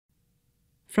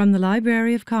From the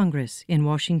Library of Congress in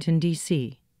Washington,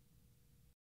 D.C.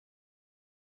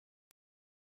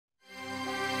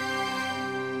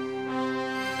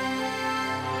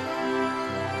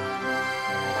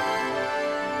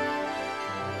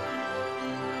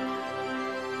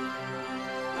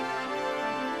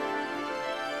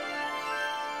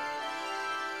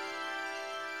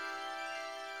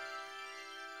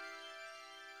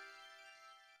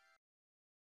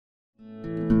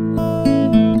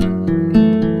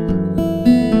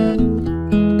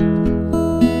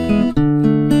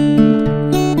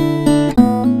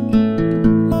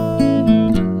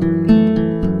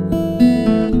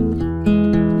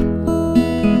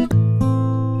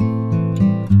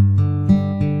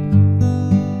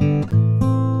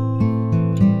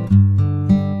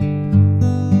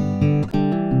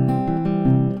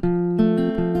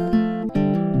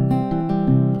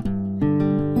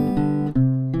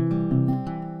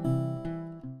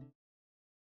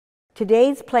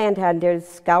 Today's plant hunters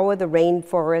scour the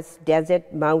rainforest,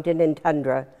 desert, mountain, and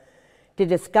tundra to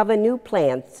discover new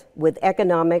plants with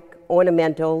economic,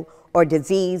 ornamental, or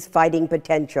disease-fighting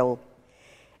potential.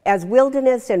 As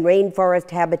wilderness and rainforest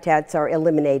habitats are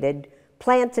eliminated,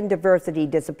 plants and diversity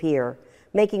disappear,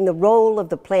 making the role of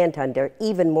the plant hunter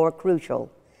even more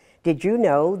crucial. Did you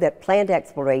know that plant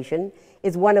exploration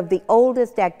is one of the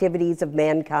oldest activities of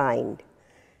mankind?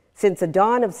 Since the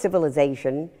dawn of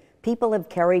civilization, people have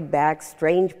carried back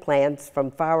strange plants from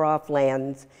far-off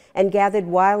lands and gathered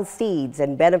wild seeds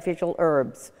and beneficial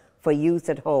herbs for use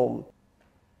at home.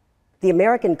 The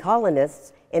American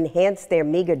colonists enhanced their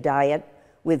meager diet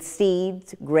with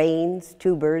seeds, grains,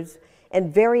 tubers,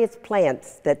 and various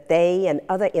plants that they and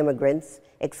other immigrants,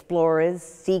 explorers,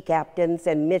 sea captains,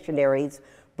 and missionaries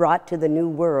brought to the New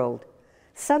World.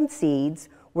 Some seeds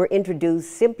were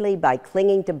introduced simply by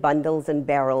clinging to bundles and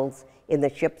barrels in the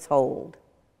ship's hold.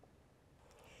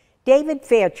 David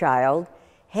Fairchild,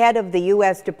 head of the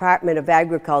U.S. Department of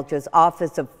Agriculture's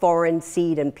Office of Foreign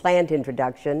Seed and Plant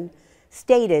Introduction,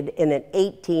 stated in an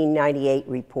 1898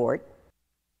 report,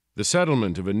 "The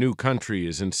settlement of a new country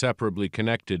is inseparably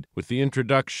connected with the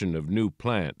introduction of new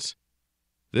plants.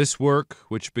 This work,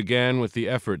 which began with the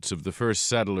efforts of the first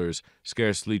settlers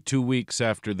scarcely 2 weeks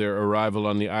after their arrival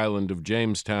on the island of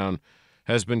Jamestown,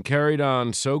 has been carried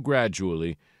on so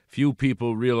gradually few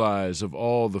people realize of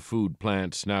all the food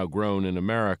plants now grown in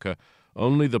America,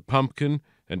 only the pumpkin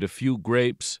and a few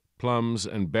grapes, plums,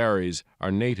 and berries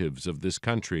are natives of this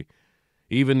country.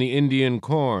 Even the Indian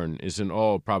corn is in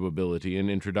all probability an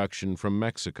introduction from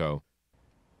Mexico."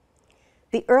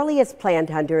 The earliest plant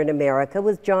hunter in America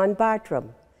was John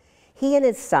Bartram. He and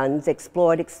his sons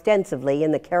explored extensively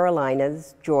in the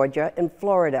Carolinas, Georgia, and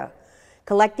Florida,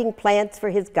 collecting plants for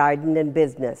his garden and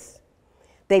business.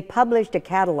 They published a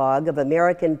catalog of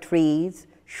American trees,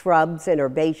 shrubs, and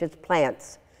herbaceous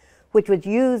plants, which was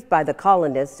used by the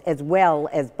colonists as well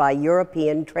as by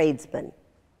European tradesmen.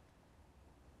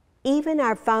 Even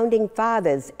our founding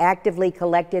fathers actively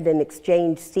collected and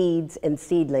exchanged seeds and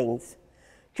seedlings.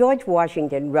 George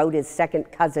Washington wrote his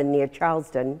second cousin near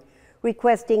Charleston,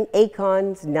 requesting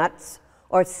acorns, nuts,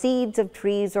 or seeds of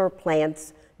trees or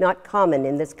plants not common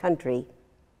in this country.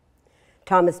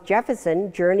 Thomas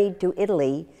Jefferson journeyed to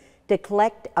Italy to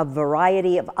collect a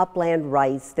variety of upland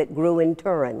rice that grew in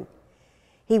Turin.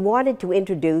 He wanted to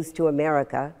introduce to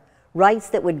America rice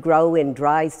that would grow in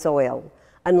dry soil,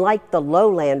 unlike the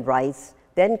lowland rice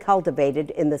then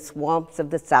cultivated in the swamps of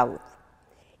the South.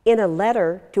 In a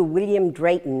letter to William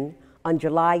Drayton on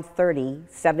July 30,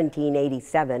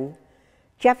 1787,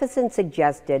 Jefferson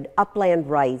suggested upland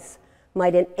rice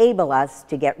might enable us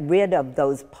to get rid of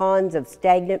those ponds of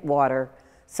stagnant water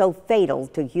so fatal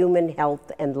to human health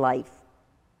and life.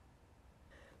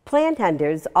 Plant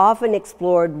hunters often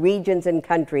explored regions and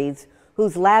countries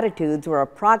whose latitudes were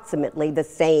approximately the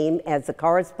same as the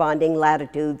corresponding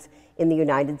latitudes in the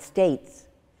United States.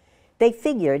 They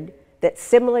figured that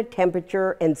similar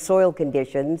temperature and soil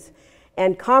conditions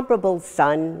and comparable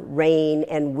sun, rain,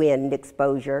 and wind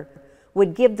exposure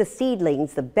would give the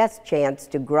seedlings the best chance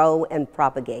to grow and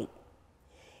propagate.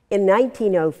 In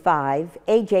 1905,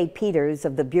 A.J. Peters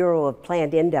of the Bureau of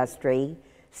Plant Industry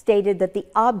stated that the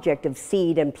object of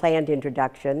seed and plant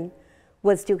introduction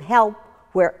was to help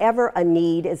wherever a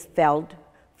need is felt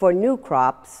for new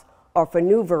crops or for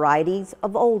new varieties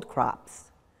of old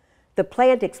crops. The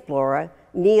plant explorer,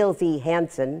 Niels E.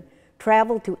 Hansen,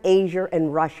 traveled to Asia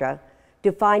and Russia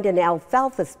to find an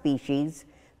alfalfa species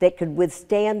that could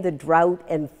withstand the drought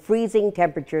and freezing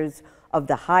temperatures of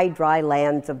the high, dry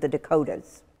lands of the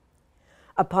Dakotas.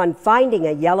 Upon finding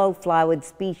a yellow-flowered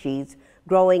species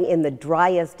growing in the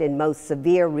driest and most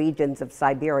severe regions of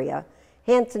Siberia,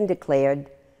 Hansen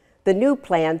declared, The new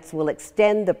plants will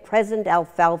extend the present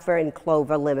alfalfa and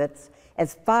clover limits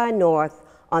as far north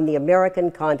on the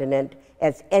American continent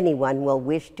as anyone will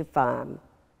wish to farm.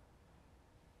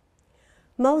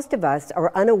 Most of us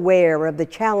are unaware of the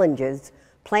challenges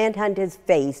plant hunters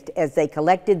faced as they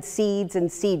collected seeds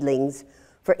and seedlings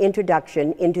for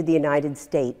introduction into the United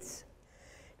States.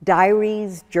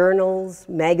 Diaries, journals,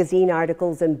 magazine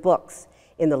articles, and books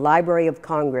in the Library of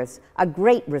Congress are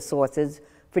great resources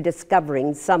for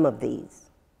discovering some of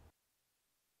these.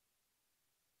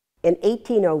 In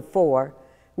 1804,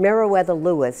 Meriwether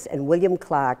Lewis and William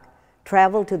Clark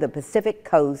traveled to the Pacific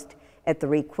coast at the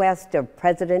request of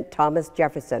President Thomas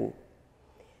Jefferson.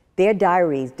 Their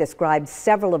diaries described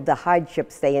several of the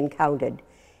hardships they encountered,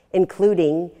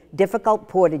 including difficult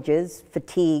portages,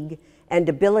 fatigue, and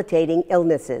debilitating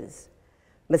illnesses.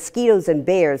 Mosquitoes and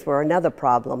bears were another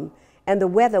problem, and the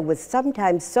weather was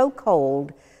sometimes so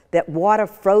cold that water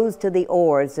froze to the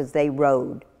oars as they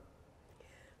rowed.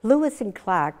 Lewis and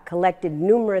Clark collected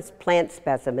numerous plant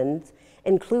specimens,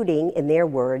 including, in their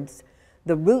words,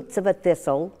 the roots of a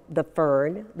thistle, the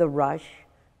fern, the rush,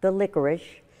 the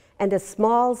licorice, and a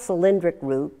small cylindric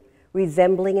root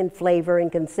resembling in flavor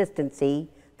and consistency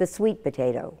the sweet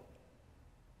potato.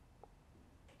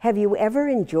 Have you ever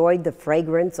enjoyed the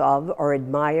fragrance of or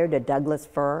admired a Douglas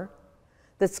fir?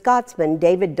 The Scotsman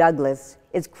David Douglas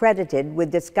is credited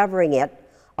with discovering it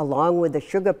along with the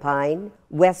sugar pine,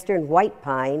 western white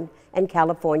pine, and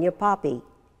California poppy.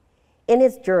 In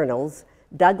his journals,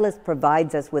 Douglas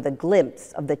provides us with a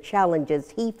glimpse of the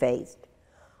challenges he faced.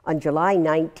 On July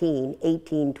 19,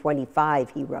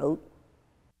 1825, he wrote,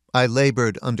 I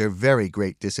labored under very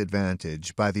great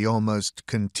disadvantage by the almost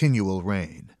continual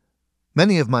rain.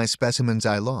 Many of my specimens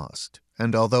I lost,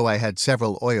 and although I had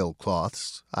several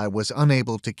oilcloths, I was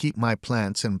unable to keep my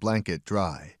plants and blanket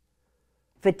dry.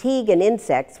 Fatigue and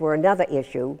insects were another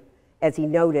issue, as he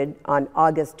noted on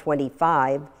August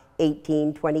 25,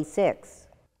 1826.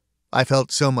 I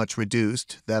felt so much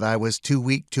reduced that I was too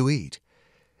weak to eat.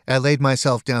 I laid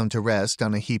myself down to rest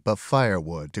on a heap of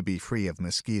firewood to be free of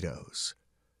mosquitoes.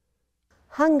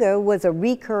 Hunger was a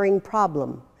recurring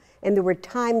problem, and there were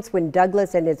times when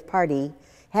Douglas and his party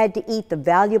had to eat the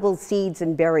valuable seeds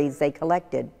and berries they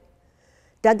collected.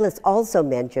 Douglas also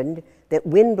mentioned that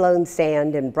wind-blown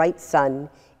sand and bright sun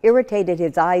irritated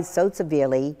his eyes so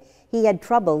severely he had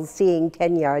trouble seeing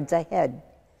 10 yards ahead.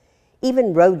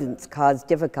 Even rodents caused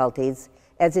difficulties,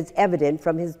 as is evident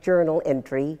from his journal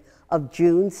entry of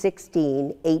June 16,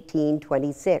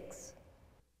 1826.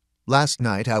 Last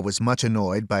night I was much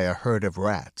annoyed by a herd of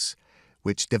rats,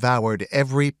 which devoured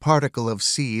every particle of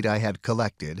seed I had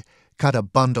collected, cut a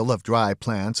bundle of dry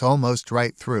plants almost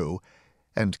right through,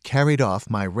 and carried off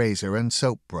my razor and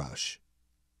soap brush.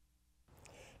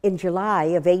 In July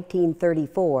of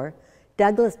 1834,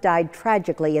 Douglas died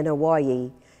tragically in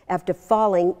Hawaii after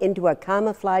falling into a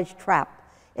camouflage trap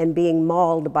and being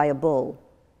mauled by a bull.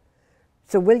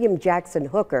 Sir William Jackson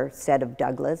Hooker said of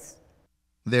Douglas,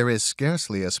 There is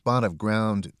scarcely a spot of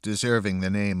ground deserving the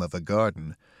name of a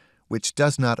garden which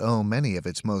does not owe many of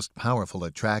its most powerful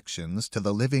attractions to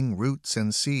the living roots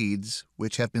and seeds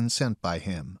which have been sent by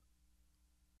him.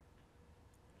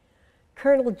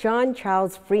 Colonel John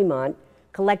Charles Fremont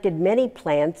collected many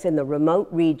plants in the remote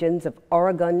regions of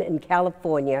Oregon and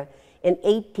California in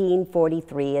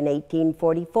 1843 and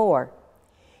 1844.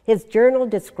 His journal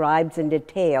describes in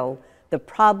detail the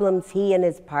problems he and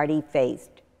his party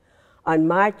faced. On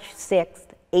March 6,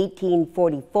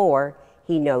 1844,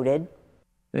 he noted,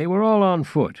 They were all on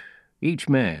foot, each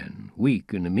man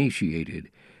weak and emaciated,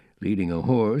 leading a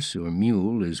horse or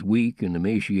mule as weak and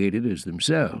emaciated as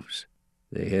themselves.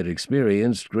 They had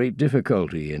experienced great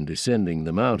difficulty in descending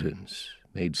the mountains,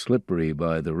 made slippery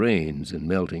by the rains and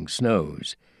melting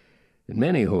snows, and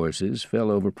many horses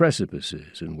fell over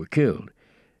precipices and were killed,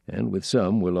 and with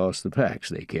some were lost the packs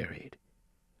they carried.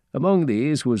 Among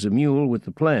these was a mule with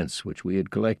the plants which we had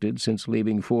collected since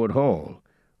leaving Fort Hall,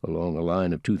 along a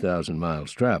line of 2,000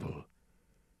 miles travel.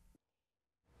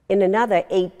 In another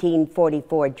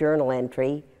 1844 journal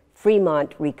entry,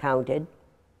 Fremont recounted,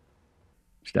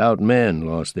 Stout men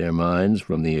lost their minds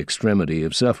from the extremity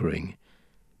of suffering.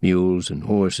 Mules and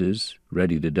horses,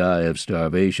 ready to die of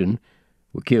starvation,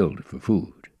 were killed for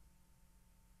food.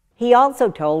 He also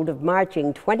told of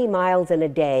marching 20 miles in a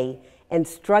day and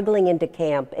struggling into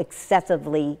camp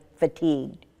excessively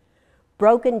fatigued.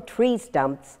 Broken tree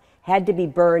stumps had to be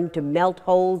burned to melt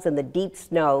holes in the deep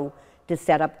snow to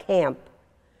set up camp.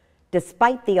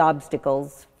 Despite the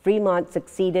obstacles, Fremont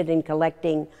succeeded in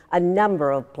collecting a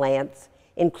number of plants,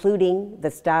 including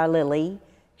the star lily,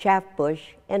 chaff bush,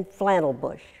 and flannel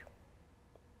bush.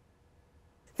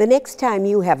 The next time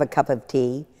you have a cup of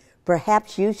tea,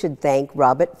 perhaps you should thank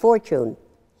Robert Fortune.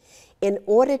 In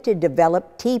order to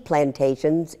develop tea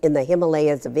plantations in the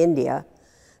Himalayas of India,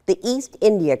 the East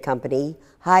India Company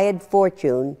hired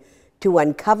Fortune to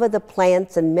uncover the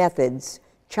plants and methods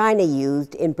China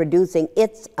used in producing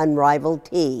its unrivaled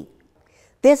tea.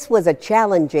 This was a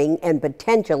challenging and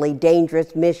potentially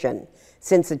dangerous mission,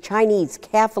 since the Chinese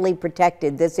carefully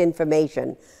protected this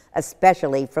information,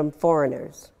 especially from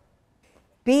foreigners.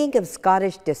 Being of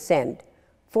Scottish descent,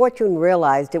 Fortune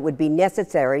realized it would be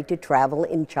necessary to travel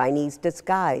in Chinese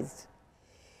disguise.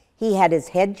 He had his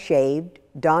head shaved,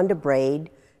 donned a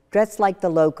braid, dressed like the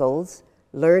locals,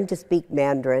 learned to speak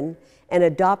Mandarin, and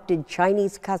adopted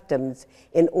Chinese customs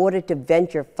in order to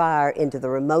venture far into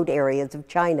the remote areas of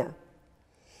China.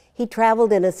 He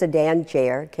traveled in a sedan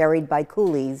chair carried by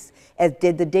coolies, as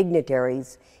did the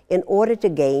dignitaries, in order to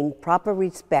gain proper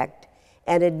respect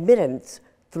and admittance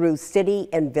through city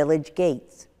and village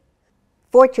gates.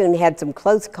 Fortune had some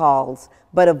close calls,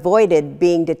 but avoided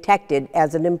being detected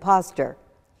as an impostor.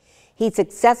 He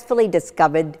successfully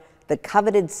discovered the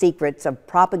coveted secrets of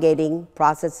propagating,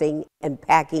 processing, and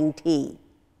packing tea.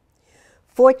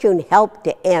 Fortune helped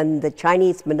to end the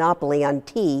Chinese monopoly on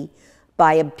tea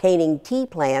by obtaining tea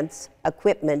plants,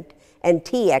 equipment, and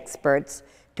tea experts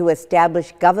to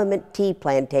establish government tea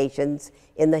plantations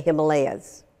in the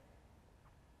Himalayas.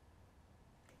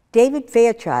 David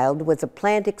Fairchild was a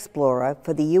plant explorer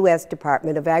for the U.S.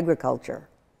 Department of Agriculture.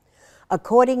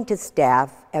 According to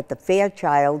staff at the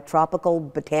Fairchild Tropical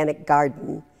Botanic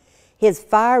Garden, his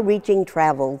far-reaching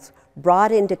travels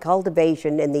brought into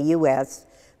cultivation in the U.S.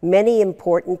 many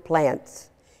important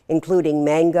plants, including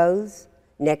mangoes,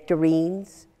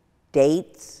 nectarines,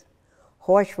 dates,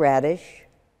 horseradish,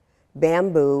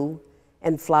 bamboo,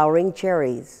 and flowering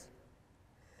cherries.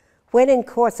 When in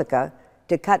Corsica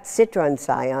to cut citron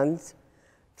scions,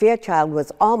 Fairchild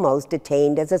was almost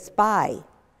detained as a spy.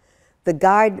 The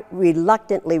guard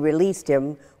reluctantly released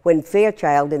him when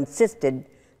Fairchild insisted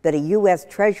that a U.S.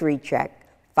 Treasury check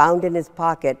found in his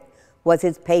pocket was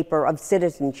his paper of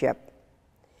citizenship.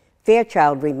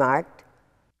 Fairchild remarked,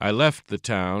 "I left the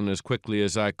town as quickly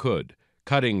as I could,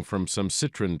 cutting from some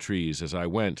citron trees as I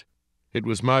went. It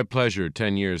was my pleasure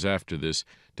 10 years after this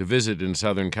to visit in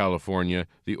Southern California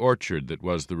the orchard that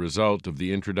was the result of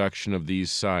the introduction of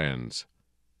these scions."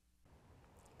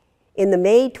 In the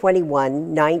May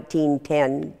 21,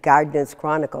 1910 Gardener's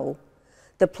Chronicle,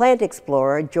 the plant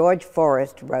explorer George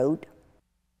Forrest wrote,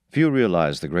 "Few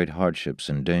realize the great hardships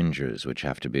and dangers which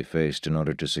have to be faced in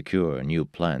order to secure new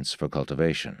plants for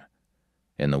cultivation.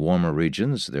 In the warmer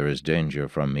regions there is danger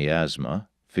from miasma,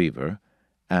 fever,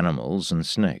 animals, and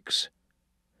snakes.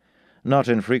 Not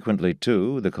infrequently,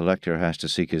 too, the collector has to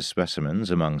seek his specimens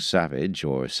among savage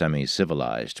or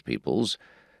semi-civilized peoples,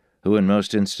 who in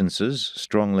most instances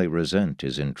strongly resent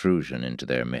his intrusion into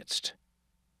their midst."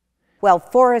 While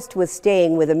Forrest was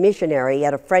staying with a missionary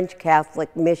at a French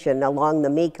Catholic mission along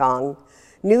the Mekong,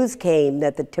 news came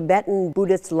that the Tibetan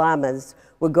Buddhist lamas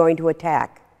were going to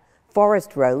attack.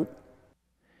 Forrest wrote,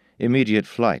 "Immediate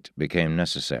flight became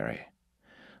necessary.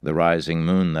 The rising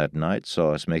moon that night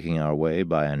saw us making our way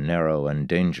by a narrow and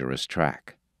dangerous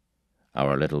track.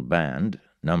 Our little band,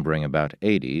 numbering about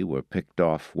 80, were picked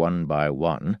off one by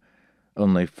one,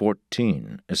 only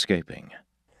 14 escaping."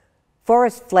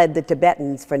 Forrest fled the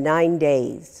Tibetans for 9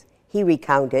 days. He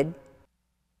recounted,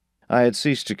 "I had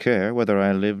ceased to care whether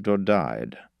I lived or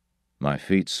died. My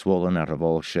feet swollen out of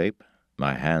all shape,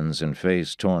 my hands and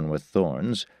face torn with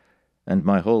thorns, and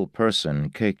my whole person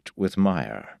caked with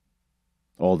mire.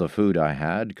 All the food I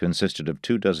had consisted of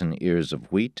 24 ears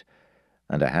of wheat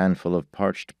and a handful of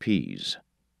parched peas.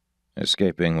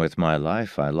 Escaping with my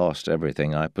life, I lost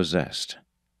everything I possessed.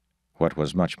 What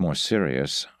was much more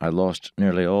serious, I lost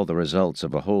nearly all the results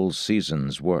of a whole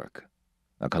season's work,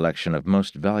 a collection of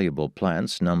most valuable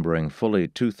plants numbering fully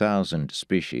 2,000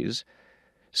 species,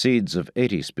 seeds of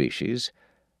 80 species,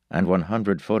 and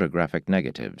 100 photographic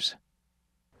negatives."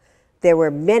 There were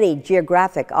many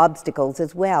geographic obstacles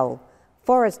as well.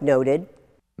 Forrest noted,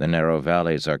 "The narrow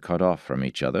valleys are cut off from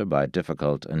each other by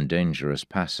difficult and dangerous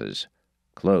passes,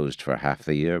 closed for half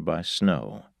the year by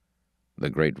snow.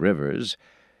 The great rivers,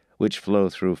 which flow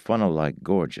through funnel-like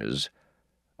gorges,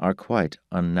 are quite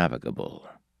unnavigable."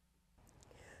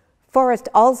 Forrest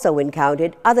also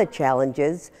encountered other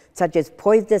challenges, such as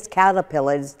poisonous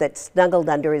caterpillars that snuggled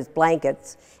under his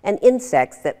blankets and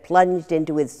insects that plunged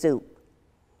into his soup.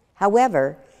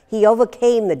 However, he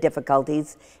overcame the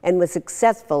difficulties and was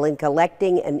successful in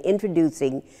collecting and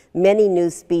introducing many new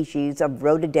species of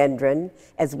rhododendron,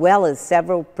 as well as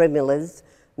several primulas,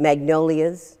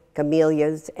 magnolias,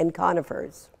 camellias, and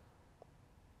conifers.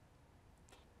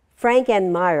 Frank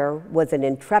N. Meyer was an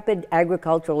intrepid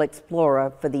agricultural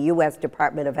explorer for the U.S.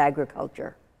 Department of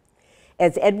Agriculture.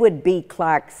 As Edward B.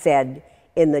 Clark said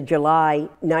in the July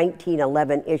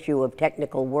 1911 issue of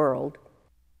Technical World,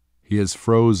 "He has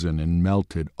frozen and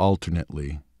melted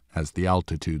alternately as the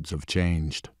altitudes have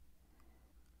changed.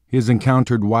 He has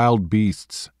encountered wild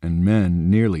beasts and men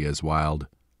nearly as wild.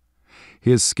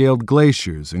 He has scaled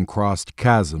glaciers and crossed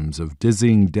chasms of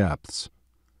dizzying depths.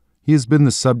 He has been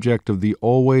the subject of the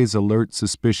always alert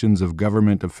suspicions of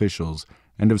government officials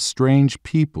and of strange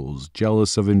peoples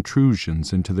jealous of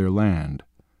intrusions into their land.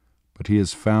 But he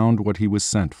has found what he was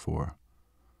sent for."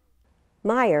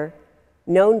 Meyer,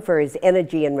 known for his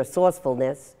energy and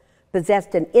resourcefulness,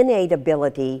 possessed an innate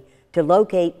ability to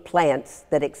locate plants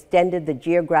that extended the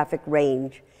geographic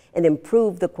range and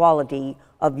improved the quality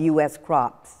of U.S.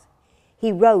 crops.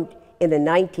 He wrote in a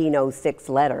 1906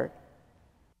 letter,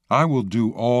 "I will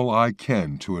do all I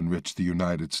can to enrich the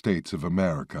United States of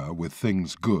America with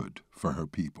things good for her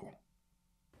people."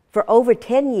 For over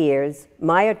 10 years,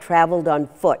 Meyer traveled on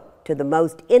foot to the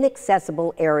most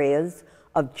inaccessible areas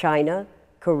of China,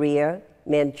 Korea,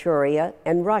 Manchuria,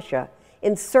 and Russia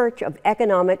in search of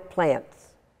economic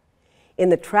plants. In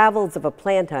the Travels of a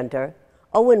Plant Hunter,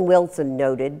 Owen Wilson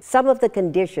noted some of the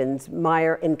conditions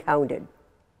Meyer encountered.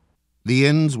 "The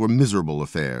inns were miserable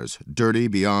affairs, dirty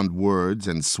beyond words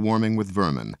and swarming with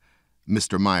vermin.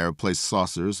 Mr. Meyer placed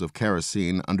saucers of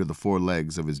kerosene under the four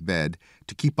legs of his bed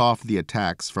to keep off the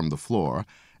attacks from the floor,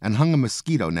 and hung a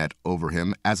mosquito net over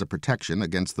him as a protection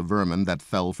against the vermin that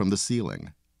fell from the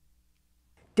ceiling."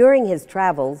 During his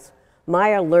travels,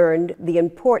 Meyer learned the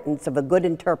importance of a good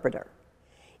interpreter.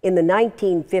 In the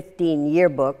 1915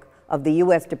 yearbook of the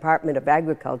U.S. Department of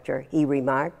Agriculture, he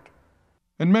remarked,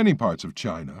 "In many parts of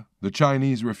China, the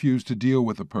Chinese refuse to deal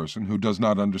with a person who does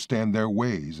not understand their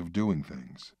ways of doing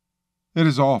things. It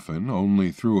is often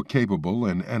only through a capable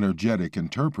and energetic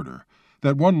interpreter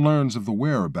that one learns of the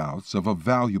whereabouts of a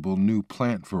valuable new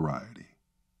plant variety."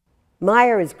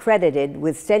 Meyer is credited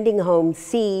with sending home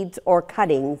seeds or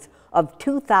cuttings of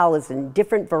 2,000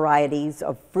 different varieties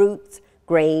of fruits,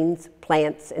 grains,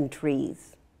 plants, and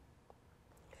trees.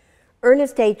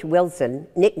 Ernest H. Wilson,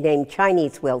 nicknamed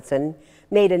Chinese Wilson,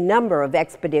 made a number of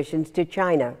expeditions to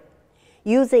China.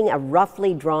 Using a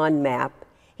roughly drawn map,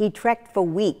 he trekked for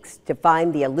weeks to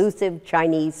find the elusive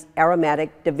Chinese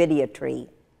aromatic Davidia tree.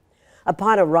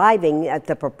 Upon arriving at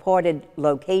the purported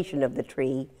location of the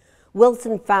tree,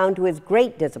 Wilson found to his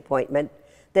great disappointment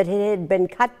that it had been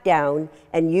cut down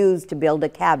and used to build a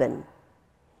cabin.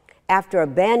 After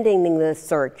abandoning the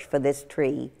search for this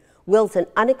tree, Wilson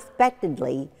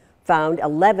unexpectedly found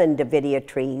 11 Davidia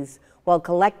trees while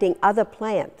collecting other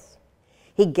plants.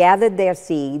 He gathered their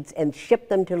seeds and shipped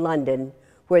them to London,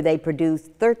 where they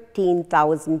produced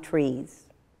 13,000 trees.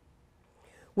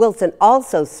 Wilson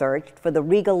also searched for the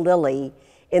regal lily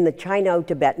in the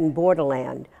Chino-Tibetan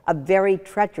borderland, a very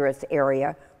treacherous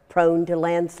area prone to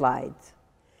landslides.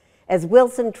 As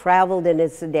Wilson traveled in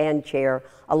his sedan chair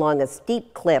along a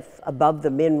steep cliff above the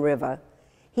Min River,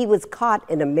 he was caught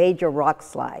in a major rock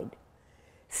slide.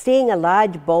 Seeing a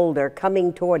large boulder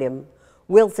coming toward him,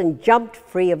 Wilson jumped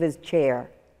free of his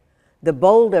chair. The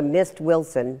boulder missed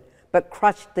Wilson, but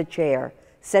crushed the chair,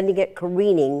 sending it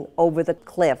careening over the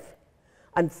cliff.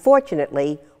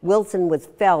 Unfortunately, Wilson was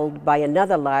felled by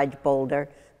another large boulder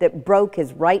that broke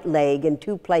his right leg in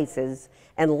 2 places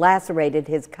and lacerated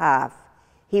his calf.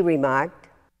 He remarked,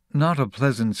 "Not a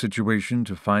pleasant situation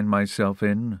to find myself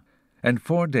in, and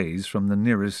 4 days from the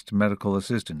nearest medical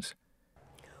assistance."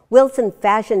 Wilson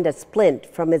fashioned a splint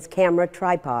from his camera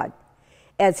tripod.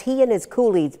 As he and his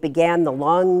coolies began the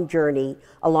long journey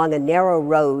along a narrow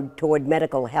road toward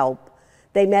medical help,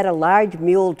 they met a large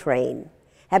mule train.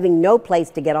 Having no place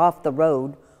to get off the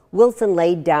road, Wilson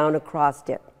laid down across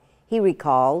it. He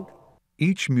recalled,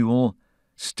 "Each mule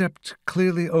stepped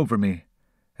clearly over me,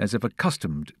 as if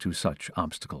accustomed to such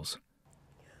obstacles."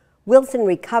 Wilson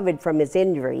recovered from his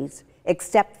injuries,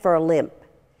 except for a limp.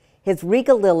 His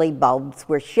regal lily bulbs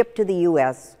were shipped to the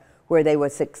U.S., where they were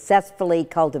successfully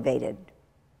cultivated.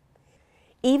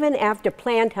 Even after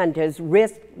plant hunters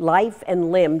risked life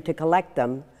and limb to collect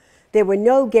them, there were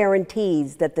no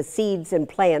guarantees that the seeds and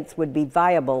plants would be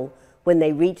viable when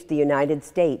they reached the United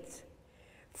States.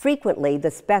 Frequently, the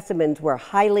specimens were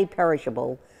highly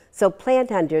perishable, so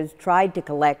plant hunters tried to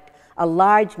collect a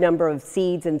large number of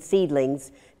seeds and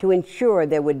seedlings to ensure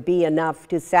there would be enough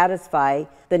to satisfy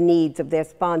the needs of their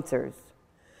sponsors.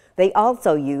 They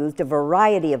also used a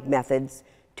variety of methods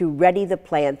to ready the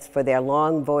plants for their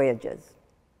long voyages.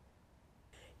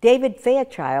 David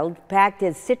Fairchild packed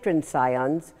his citron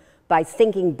scions by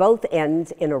sinking both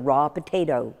ends in a raw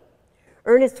potato.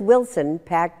 Ernest Wilson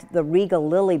packed the regal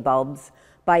lily bulbs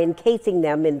by encasing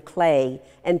them in clay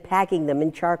and packing them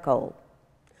in charcoal.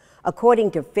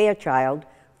 According to Fairchild,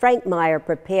 Frank Meyer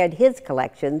prepared his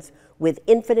collections with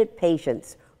infinite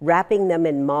patience, wrapping them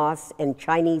in moss and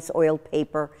Chinese oil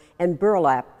paper and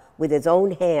burlap with his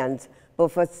own hands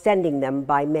before sending them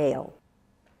by mail.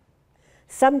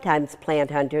 Sometimes plant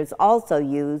hunters also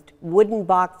used wooden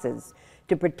boxes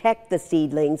to protect the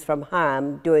seedlings from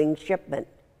harm during shipment.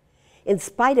 In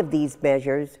spite of these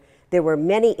measures, there were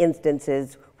many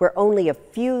instances where only a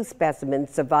few specimens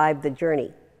survived the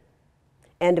journey.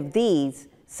 And of these,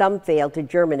 some failed to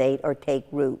germinate or take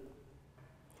root.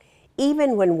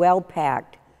 Even when well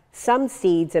packed, some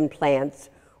seeds and plants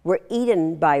were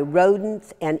eaten by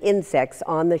rodents and insects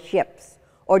on the ships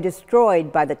or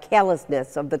destroyed by the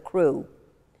carelessness of the crew.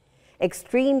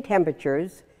 Extreme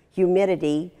temperatures,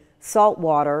 humidity, salt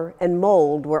water, and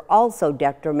mold were also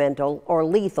detrimental or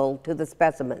lethal to the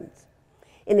specimens.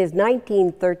 In his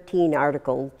 1913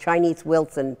 article, Chinese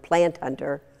Wilson, Plant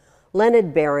Hunter,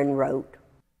 Leonard Barron wrote,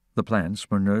 "The plants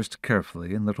were nursed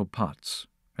carefully in little pots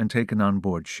and taken on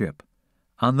board ship.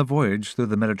 On the voyage through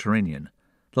the Mediterranean,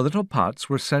 the little pots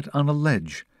were set on a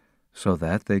ledge so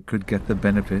that they could get the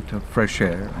benefit of fresh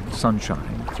air and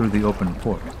sunshine through the open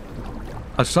port.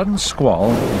 A sudden squall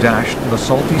dashed the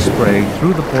salty spray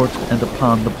through the port and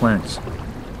upon the plants.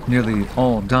 Nearly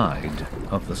all died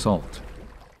of the salt."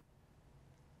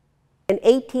 In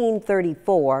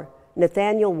 1834,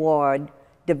 Nathaniel Ward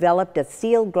developed a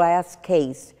sealed glass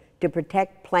case to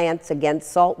protect plants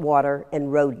against salt water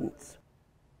and rodents.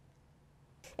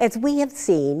 As we have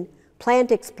seen,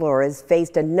 plant explorers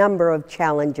faced a number of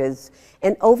challenges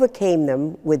and overcame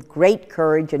them with great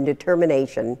courage and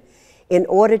determination in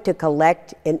order to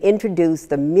collect and introduce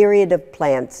the myriad of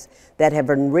plants that have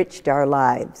enriched our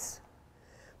lives.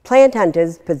 Plant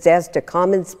hunters possessed a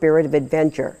common spirit of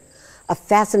adventure, a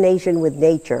fascination with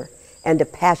nature, and a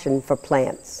passion for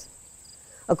plants.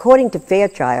 According to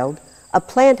Fairchild, a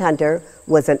plant hunter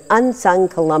was an unsung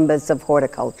Columbus of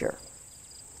horticulture.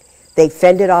 They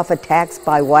fended off attacks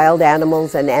by wild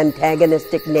animals and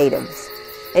antagonistic natives,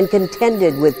 and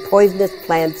contended with poisonous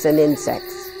plants and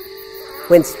insects.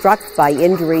 When struck by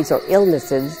injuries or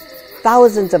illnesses,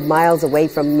 thousands of miles away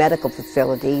from medical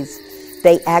facilities,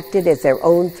 they acted as their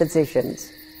own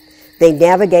physicians. They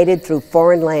navigated through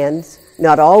foreign lands,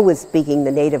 not always speaking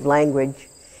the native language,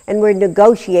 and were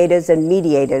negotiators and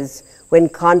mediators when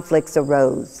conflicts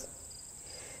arose.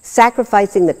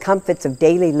 Sacrificing the comforts of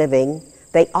daily living,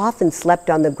 they often slept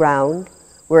on the ground,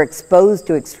 were exposed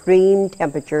to extreme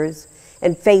temperatures,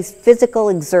 and faced physical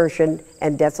exertion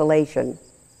and desolation.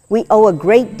 We owe a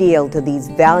great deal to these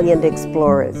valiant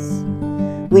explorers.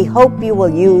 We hope you will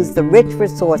use the rich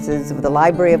resources of the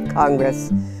Library of Congress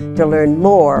to learn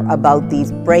more about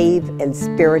these brave and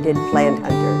spirited plant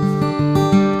hunters.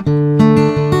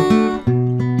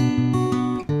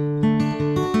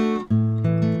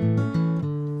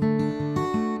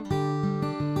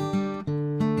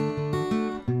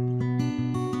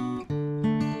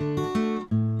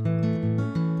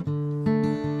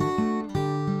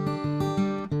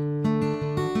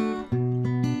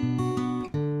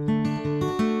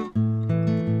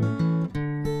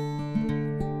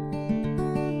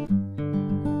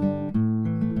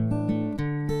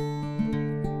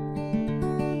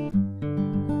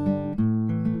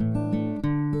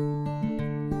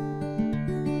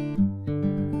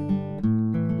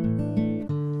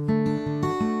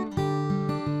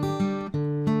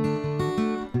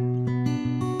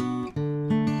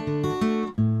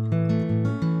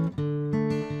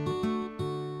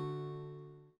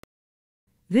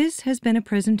 This has been a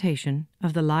presentation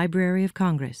of the Library of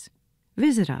Congress.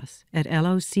 Visit us at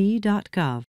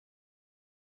loc.gov.